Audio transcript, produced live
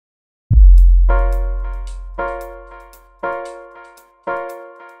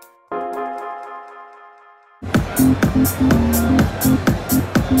Hey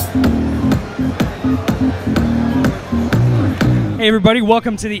everybody,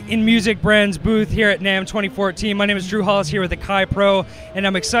 welcome to the In Music Brands booth here at NAMM 2014. My name is Drew Hollis here with Akai Pro, and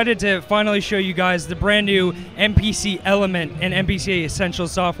I'm excited to finally show you guys the brand new MPC Element and MPC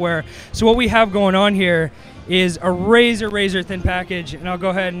Essentials software. So what we have going on here is a razor thin package, and I'll go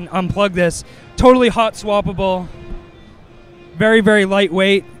ahead and unplug this. Totally hot swappable, very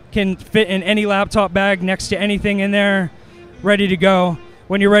lightweight, can fit in any laptop bag next to anything in there, ready to go.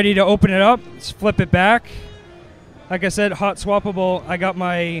 When you're ready to open it up, just flip it back. Like I said, hot swappable. I got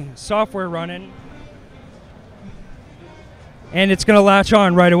my software running, and it's gonna latch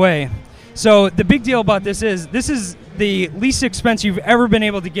on right away. So the big deal about this is the least expense you've ever been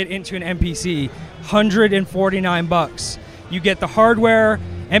able to get into an MPC, 149 bucks. You get the hardware,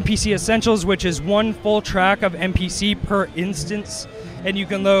 MPC Essentials, which is one full track of MPC per instance, and you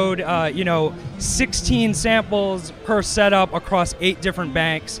can load 16 samples per setup across 8 different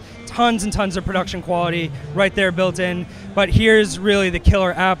banks. Tons and tons of production quality right there built in. But here's really the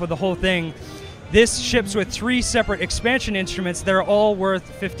killer app of the whole thing. This ships with 3 separate expansion instruments that are all worth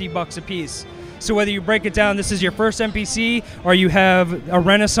 50 bucks a piece. So whether you break it down, this is your first MPC, or you have a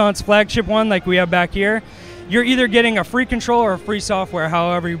Renaissance flagship one like we have back here, you're either getting a free control or a free software,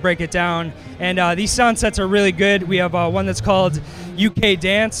 however you break it down. And these sound sets are really good. We have one that's called UK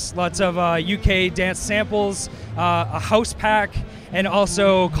Dance, lots of UK dance samples, a house pack, and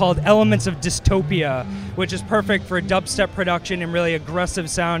also called Elements of Dystopia, which is perfect for dubstep production and really aggressive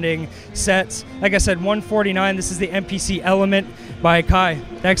sounding sets. Like I said, 149. This is the MPC Element by Akai.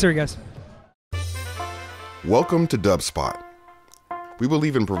 Thanks, everybody, guys. Welcome to Dubspot. We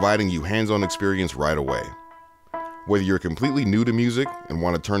believe in providing you hands-on experience right away. Whether you're completely new to music and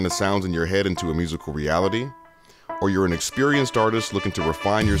want to turn the sounds in your head into a musical reality, or you're an experienced artist looking to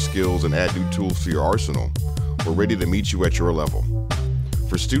refine your skills and add new tools to your arsenal, we're ready to meet you at your level.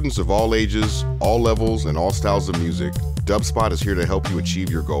 For students of all ages, all levels, and all styles of music, Dubspot is here to help you achieve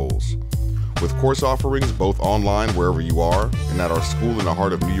your goals. With course offerings both online wherever you are and at our school in the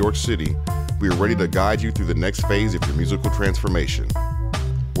heart of New York City, we are ready to guide you through the next phase of your musical transformation.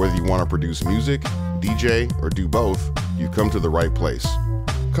 Whether you want to produce music, DJ, or do both, you've come to the right place.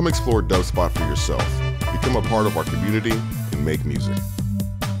 Come explore Dubspot for yourself, become a part of our community, and make music.